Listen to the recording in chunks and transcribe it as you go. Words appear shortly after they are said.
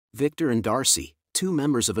Victor and Darcy, two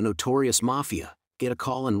members of a notorious mafia, get a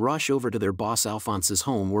call and rush over to their boss Alphonse's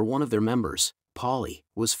home where one of their members, Polly,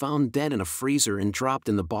 was found dead in a freezer and dropped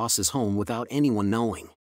in the boss's home without anyone knowing.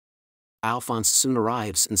 Alphonse soon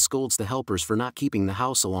arrives and scolds the helpers for not keeping the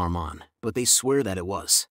house alarm on, but they swear that it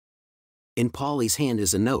was. In Polly's hand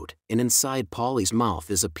is a note, and inside Polly's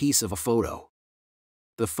mouth is a piece of a photo.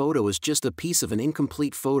 The photo is just a piece of an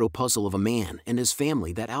incomplete photo puzzle of a man and his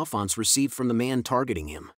family that Alphonse received from the man targeting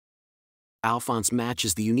him. Alphonse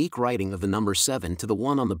matches the unique writing of the number 7 to the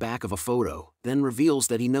one on the back of a photo, then reveals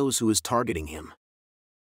that he knows who is targeting him.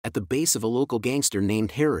 At the base of a local gangster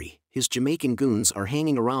named Harry, his Jamaican goons are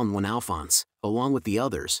hanging around when Alphonse, along with the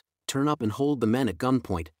others, turn up and hold the men at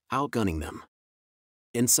gunpoint, outgunning them.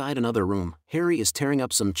 Inside another room, Harry is tearing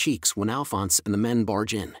up some cheeks when Alphonse and the men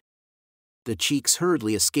barge in. The cheeks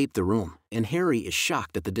hurriedly escape the room, and Harry is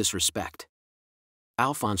shocked at the disrespect.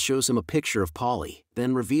 Alphonse shows him a picture of Polly,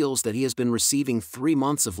 then reveals that he has been receiving 3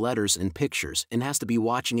 months of letters and pictures and has to be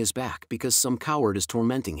watching his back because some coward is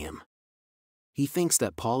tormenting him. He thinks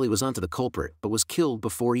that Polly was onto the culprit but was killed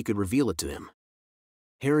before he could reveal it to him.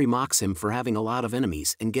 Harry mocks him for having a lot of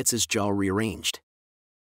enemies and gets his jaw rearranged.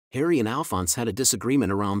 Harry and Alphonse had a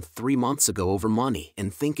disagreement around 3 months ago over money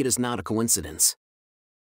and think it is not a coincidence.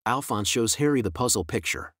 Alphonse shows Harry the puzzle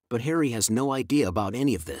picture, but Harry has no idea about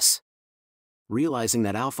any of this. Realizing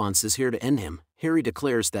that Alphonse is here to end him, Harry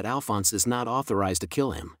declares that Alphonse is not authorized to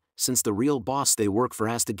kill him, since the real boss they work for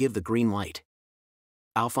has to give the green light.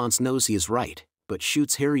 Alphonse knows he is right, but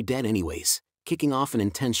shoots Harry dead anyways, kicking off an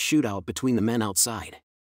intense shootout between the men outside.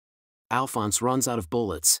 Alphonse runs out of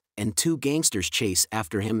bullets, and 2 gangsters chase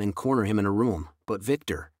after him and corner him in a room, but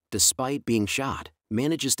Victor, despite being shot,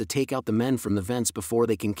 manages to take out the men from the vents before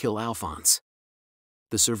they can kill Alphonse.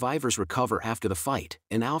 The survivors recover after the fight,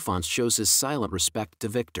 and Alphonse shows his silent respect to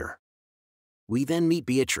Victor. We then meet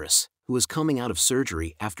Beatrice, who is coming out of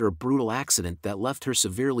surgery after a brutal accident that left her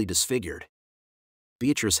severely disfigured.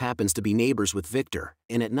 Beatrice happens to be neighbors with Victor,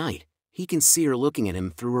 and at night, he can see her looking at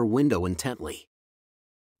him through her window intently.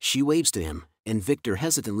 She waves to him, and Victor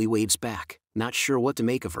hesitantly waves back, not sure what to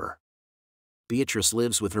make of her. Beatrice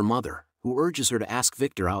lives with her mother, who urges her to ask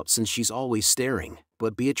Victor out since she's always staring,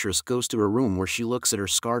 but Beatrice goes to her room where she looks at her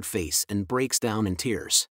scarred face and breaks down in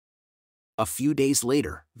tears. A few days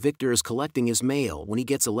later, Victor is collecting his mail when he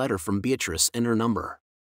gets a letter from Beatrice and her number.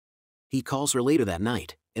 He calls her later that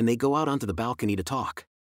night, and they go out onto the balcony to talk.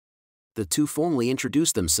 The two formally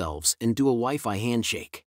introduce themselves and do a Wi-Fi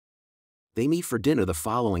handshake. They meet for dinner the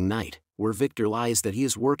following night, where Victor lies that he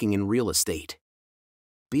is working in real estate.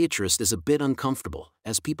 Beatrice is a bit uncomfortable,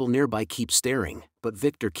 as people nearby keep staring, but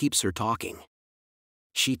Victor keeps her talking.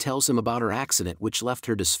 She tells him about her accident which left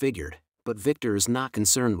her disfigured, but Victor is not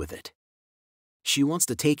concerned with it. She wants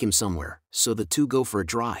to take him somewhere, so the two go for a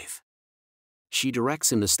drive. She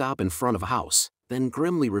directs him to stop in front of a house, then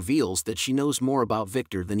grimly reveals that she knows more about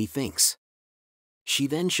Victor than he thinks. She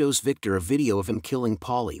then shows Victor a video of him killing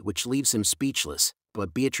Polly which leaves him speechless,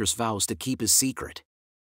 but Beatrice vows to keep his secret.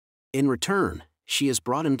 In return, she has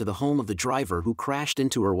brought him to the home of the driver who crashed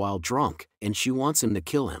into her while drunk, and she wants him to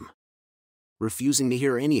kill him. Refusing to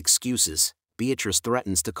hear any excuses, Beatrice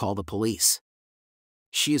threatens to call the police.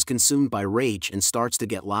 She is consumed by rage and starts to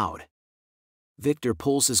get loud. Victor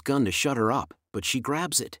pulls his gun to shut her up, but she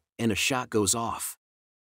grabs it, and a shot goes off.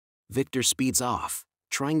 Victor speeds off,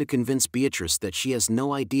 trying to convince Beatrice that she has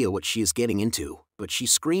no idea what she is getting into, but she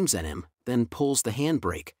screams at him, then pulls the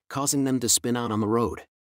handbrake, causing them to spin out on the road.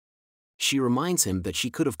 She reminds him that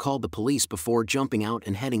she could have called the police before jumping out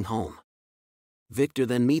and heading home. Victor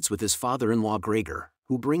then meets with his father-in-law Gregor,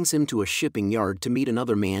 who brings him to a shipping yard to meet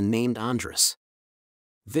another man named Andres.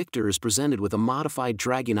 Victor is presented with a modified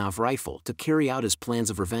Dragunov rifle to carry out his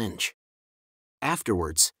plans of revenge.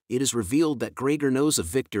 Afterwards, it is revealed that Gregor knows of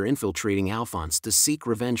Victor infiltrating Alphonse to seek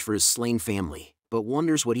revenge for his slain family, but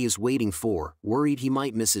wonders what he is waiting for, worried he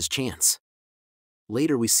might miss his chance.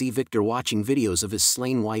 Later we see Victor watching videos of his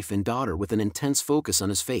slain wife and daughter with an intense focus on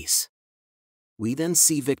his face. We then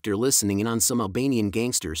see Victor listening in on some Albanian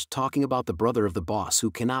gangsters talking about the brother of the boss who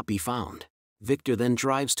cannot be found. Victor then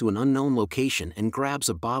drives to an unknown location and grabs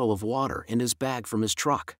a bottle of water and his bag from his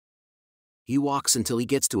truck. He walks until he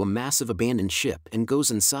gets to a massive abandoned ship and goes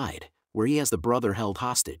inside, where he has the brother held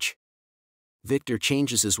hostage. Victor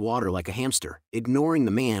changes his water like a hamster, ignoring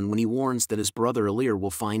the man when he warns that his brother Alir will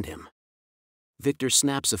find him. Victor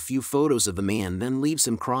snaps a few photos of the man then leaves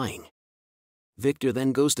him crying. Victor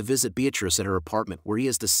then goes to visit Beatrice at her apartment where he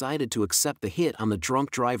has decided to accept the hit on the drunk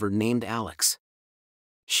driver named Alex.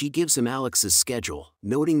 She gives him Alex's schedule,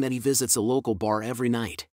 noting that he visits a local bar every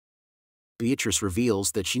night. Beatrice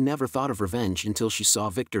reveals that she never thought of revenge until she saw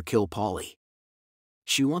Victor kill Polly.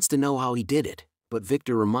 She wants to know how he did it, but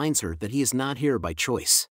Victor reminds her that he is not here by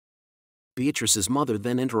choice. Beatrice's mother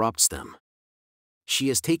then interrupts them. She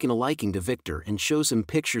has taken a liking to Victor and shows him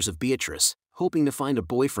pictures of Beatrice, hoping to find a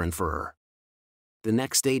boyfriend for her. The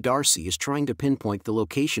next day Darcy is trying to pinpoint the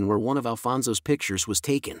location where one of Alfonso's pictures was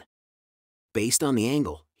taken. Based on the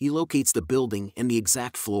angle, he locates the building and the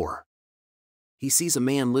exact floor. He sees a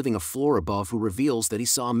man living a floor above who reveals that he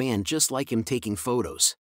saw a man just like him taking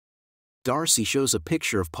photos. Darcy shows a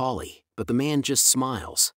picture of Polly, but the man just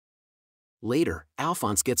smiles. Later,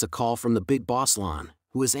 Alphonse gets a call from the big boss Lon,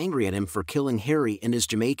 who is angry at him for killing Harry and his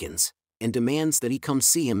Jamaicans, and demands that he come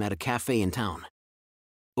see him at a cafe in town.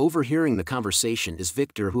 Overhearing the conversation is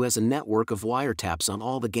Victor, who has a network of wiretaps on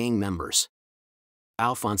all the gang members.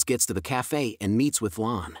 Alphonse gets to the cafe and meets with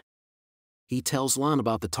Lon. He tells Lon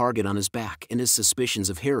about the target on his back and his suspicions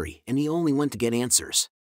of Harry, and he only went to get answers.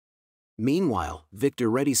 Meanwhile, Victor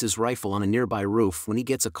readies his rifle on a nearby roof when he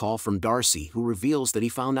gets a call from Darcy, who reveals that he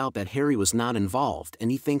found out that Harry was not involved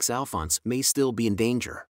and he thinks Alphonse may still be in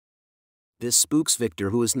danger. This spooks Victor,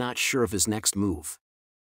 who is not sure of his next move.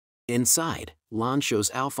 Inside, Lon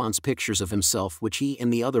shows Alphonse pictures of himself which he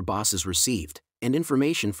and the other bosses received, and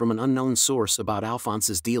information from an unknown source about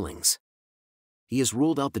Alphonse's dealings. He has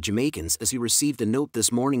ruled out the Jamaicans as he received a note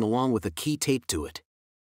this morning along with a key taped to it.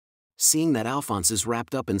 Seeing that Alphonse is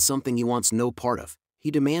wrapped up in something he wants no part of,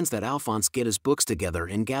 he demands that Alphonse get his books together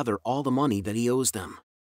and gather all the money that he owes them.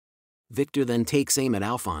 Victor then takes aim at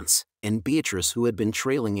Alphonse, and Beatrice, who had been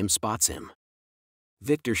trailing him, spots him.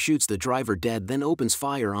 Victor shoots the driver dead, then opens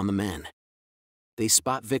fire on the men. They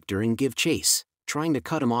spot Victor and give chase, trying to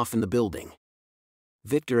cut him off in the building.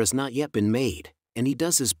 Victor has not yet been made, and he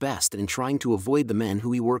does his best in trying to avoid the men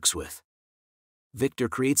who he works with. Victor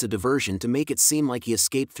creates a diversion to make it seem like he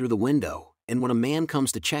escaped through the window, and when a man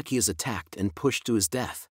comes to check, he is attacked and pushed to his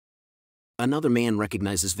death. Another man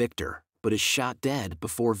recognizes Victor, but is shot dead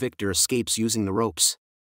before Victor escapes using the ropes.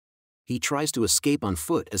 He tries to escape on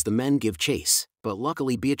foot as the men give chase, but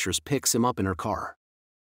luckily Beatrice picks him up in her car.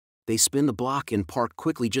 They spin the block and park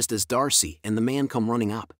quickly just as Darcy and the man come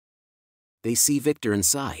running up. They see Victor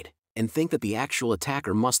inside, and think that the actual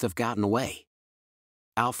attacker must have gotten away.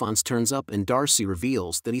 Alphonse turns up and Darcy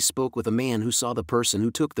reveals that he spoke with a man who saw the person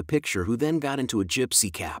who took the picture, who then got into a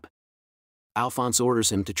gypsy cab. Alphonse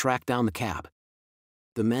orders him to track down the cab.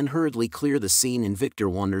 The men hurriedly clear the scene and Victor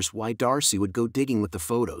wonders why Darcy would go digging with the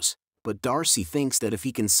photos, but Darcy thinks that if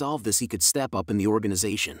he can solve this he could step up in the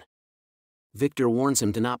organization. Victor warns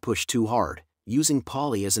him to not push too hard, using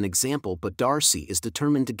Polly as an example, but Darcy is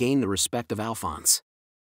determined to gain the respect of Alphonse.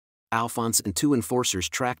 Alphonse and two enforcers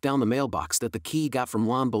track down the mailbox that the key got from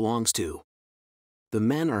Lon belongs to. The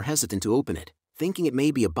men are hesitant to open it, thinking it may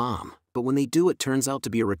be a bomb, but when they do, it turns out to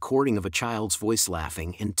be a recording of a child's voice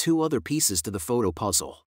laughing and two other pieces to the photo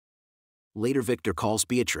puzzle. Later Victor calls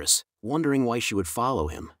Beatrice, wondering why she would follow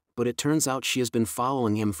him, but it turns out she has been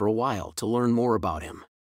following him for a while to learn more about him.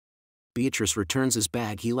 Beatrice returns his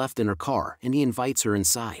bag he left in her car and he invites her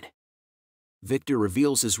inside. Victor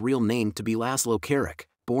reveals his real name to be Laszlo Carrick,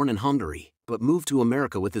 born in Hungary, but moved to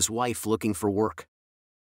America with his wife looking for work.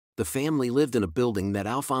 The family lived in a building that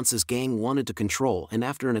Alphonse's gang wanted to control, and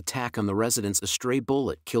after an attack on the residence, a stray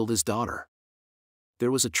bullet killed his daughter.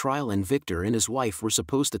 There was a trial and Victor and his wife were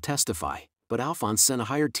supposed to testify, but Alphonse sent a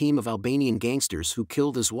hired team of Albanian gangsters who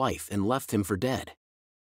killed his wife and left him for dead.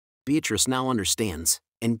 Beatrice now understands,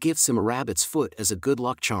 and gifts him a rabbit's foot as a good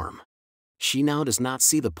luck charm. She now does not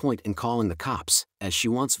see the point in calling the cops, as she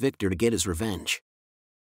wants Victor to get his revenge.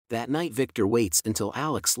 That night Victor waits until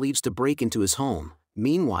Alex leaves to break into his home.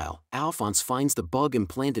 Meanwhile, Alphonse finds the bug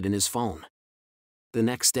implanted in his phone. The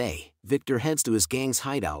next day, Victor heads to his gang's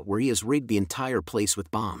hideout where he has rigged the entire place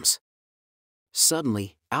with bombs.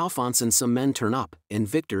 Suddenly, Alphonse and some men turn up, and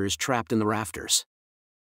Victor is trapped in the rafters.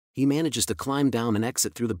 He manages to climb down and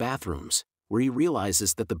exit through the bathrooms, where he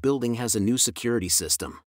realizes that the building has a new security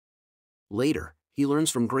system. Later, he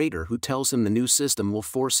learns from Grader, who tells him the new system will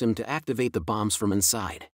force him to activate the bombs from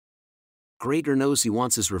inside. Grader knows he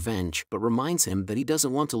wants his revenge, but reminds him that he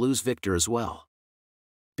doesn't want to lose Victor as well.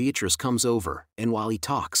 Beatrice comes over, and while he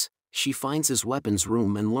talks, she finds his weapons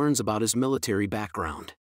room and learns about his military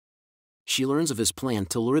background. She learns of his plan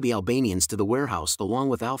to lure the Albanians to the warehouse along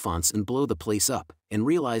with Alphonse and blow the place up, and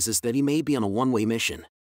realizes that he may be on a one-way mission.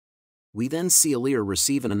 We then see Alir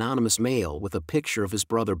receive an anonymous mail with a picture of his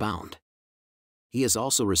brother bound. He has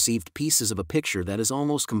also received pieces of a picture that is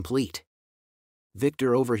almost complete.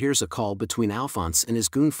 Victor overhears a call between Alphonse and his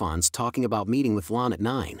goon Fonz talking about meeting with Lon at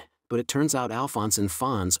 9, but it turns out Alphonse and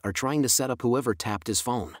Fonz are trying to set up whoever tapped his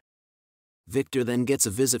phone. Victor then gets a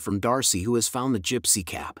visit from Darcy, who has found the gypsy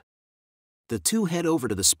cab. The two head over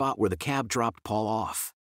to the spot where the cab dropped Paul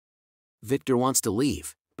off. Victor wants to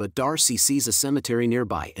leave, but Darcy sees a cemetery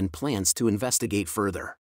nearby and plans to investigate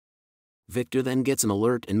further. Victor then gets an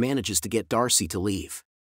alert and manages to get Darcy to leave.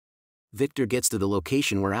 Victor gets to the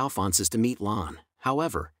location where Alphonse is to meet Lon.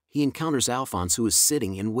 However, he encounters Alphonse, who is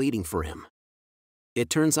sitting and waiting for him. It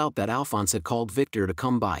turns out that Alphonse had called Victor to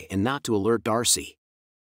come by and not to alert Darcy.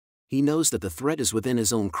 He knows that the threat is within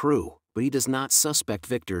his own crew, but he does not suspect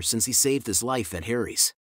Victor since he saved his life at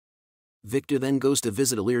Harry's. Victor then goes to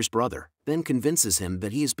visit Alir's brother, then convinces him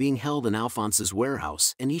that he is being held in Alphonse's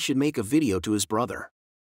warehouse and he should make a video to his brother.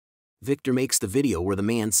 Victor makes the video where the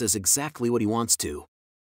man says exactly what he wants to.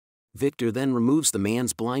 Victor then removes the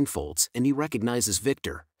man's blindfolds and he recognizes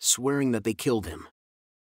Victor, swearing that they killed him.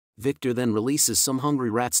 Victor then releases some hungry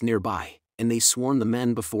rats nearby, and they swarm the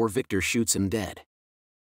men before Victor shoots him dead.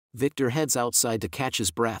 Victor heads outside to catch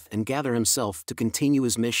his breath and gather himself to continue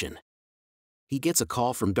his mission. He gets a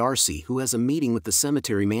call from Darcy, who has a meeting with the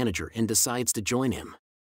cemetery manager and decides to join him.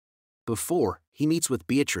 Before, he meets with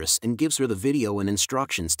Beatrice and gives her the video and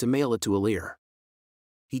instructions to mail it to Alir.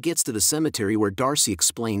 He gets to the cemetery where Darcy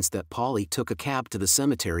explains that Polly took a cab to the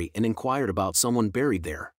cemetery and inquired about someone buried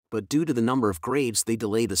there, but due to the number of graves they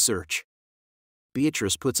delay the search.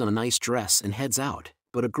 Beatrice puts on a nice dress and heads out,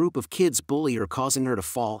 but a group of kids bully her, causing her to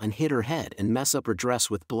fall and hit her head and mess up her dress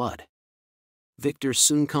with blood. Victor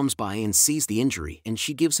soon comes by and sees the injury, and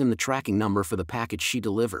she gives him the tracking number for the package she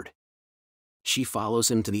delivered. She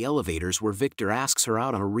follows him to the elevators where Victor asks her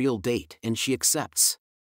out on a real date and she accepts.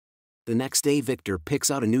 The next day Victor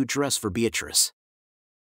picks out a new dress for Beatrice.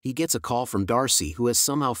 He gets a call from Darcy, who has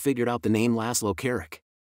somehow figured out the name Laszlo Carrick.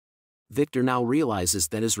 Victor now realizes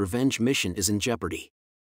that his revenge mission is in jeopardy.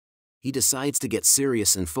 He decides to get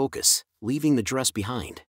serious and focus, leaving the dress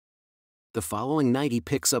behind. The following night he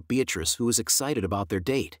picks up Beatrice, who is excited about their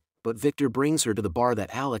date, but Victor brings her to the bar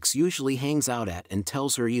that Alex usually hangs out at and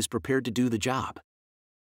tells her he is prepared to do the job.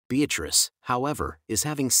 Beatrice, however, is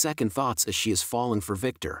having second thoughts as she is falling for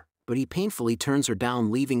Victor, but he painfully turns her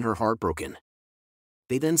down, leaving her heartbroken.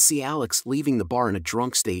 They then see Alex leaving the bar in a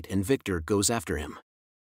drunk state and Victor goes after him.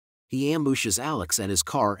 He ambushes Alex at his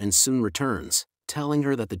car and soon returns, telling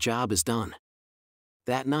her that the job is done.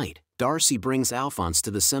 That night, Darcy brings Alphonse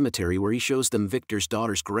to the cemetery where he shows them Victor's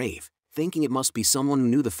daughter's grave, thinking it must be someone who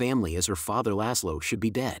knew the family, as her father Laszlo should be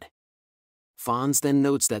dead. Fonz then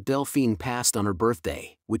notes that Delphine passed on her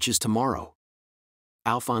birthday, which is tomorrow.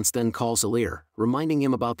 Alphonse then calls Alir, reminding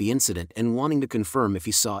him about the incident and wanting to confirm if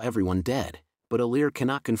he saw everyone dead, but Alir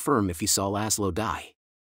cannot confirm if he saw Laszlo die.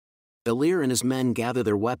 Alir and his men gather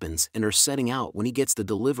their weapons and are setting out when he gets the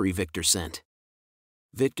delivery Victor sent.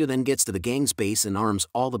 Victor then gets to the gang's base and arms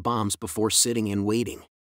all the bombs before sitting and waiting.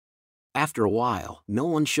 After a while, no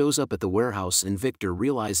one shows up at the warehouse and Victor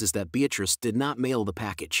realizes that Beatrice did not mail the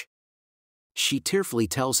package. She tearfully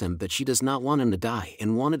tells him that she does not want him to die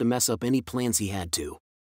and wanted to mess up any plans he had to.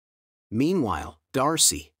 Meanwhile,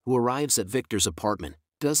 Darcy, who arrives at Victor's apartment,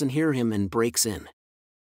 doesn't hear him and breaks in.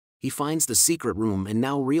 He finds the secret room and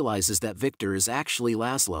now realizes that Victor is actually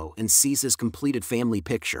Laszlo and sees his completed family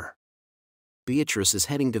picture. Beatrice is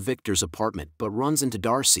heading to Victor's apartment but runs into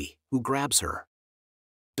Darcy, who grabs her.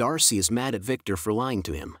 Darcy is mad at Victor for lying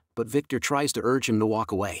to him, but Victor tries to urge him to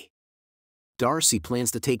walk away. Darcy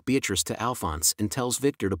plans to take Beatrice to Alphonse and tells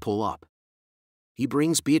Victor to pull up. He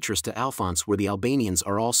brings Beatrice to Alphonse where the Albanians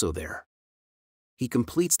are also there. He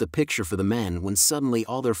completes the picture for the men when suddenly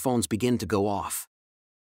all their phones begin to go off.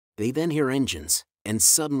 They then hear engines, and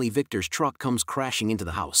suddenly Victor's truck comes crashing into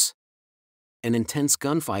the house. An intense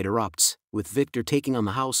gunfight erupts, with Victor taking on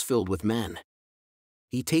the house filled with men.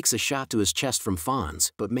 He takes a shot to his chest from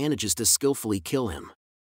Fonz but manages to skillfully kill him.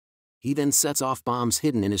 He then sets off bombs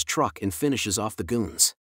hidden in his truck and finishes off the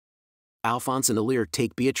goons. Alphonse and Alir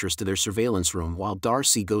take Beatrice to their surveillance room while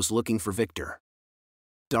Darcy goes looking for Victor.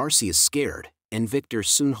 Darcy is scared, and Victor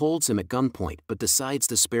soon holds him at gunpoint but decides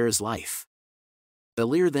to spare his life.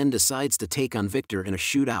 Alir then decides to take on Victor in a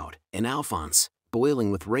shootout, and Alphonse,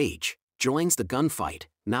 boiling with rage, joins the gunfight,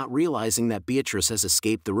 not realizing that Beatrice has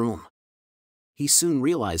escaped the room. He soon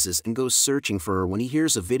realizes and goes searching for her when he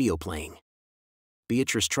hears a video playing.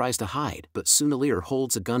 Beatrice tries to hide but soon Alir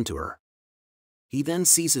holds a gun to her. He then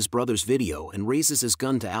sees his brother's video and raises his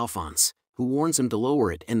gun to Alphonse, who warns him to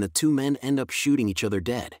lower it, and the two men end up shooting each other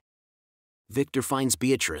dead. Victor finds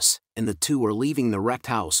Beatrice, and the two are leaving the wrecked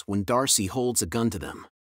house when Darcy holds a gun to them.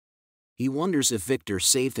 He wonders if Victor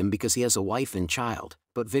saved him because he has a wife and child,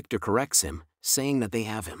 but Victor corrects him, saying that they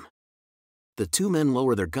have him. The two men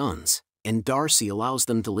lower their guns, and Darcy allows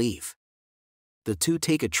them to leave. The two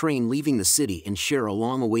take a train leaving the city and share a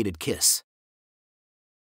long-awaited kiss.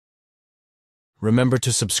 Remember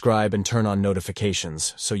to subscribe and turn on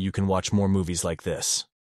notifications so you can watch more movies like this.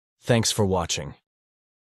 Thanks for watching.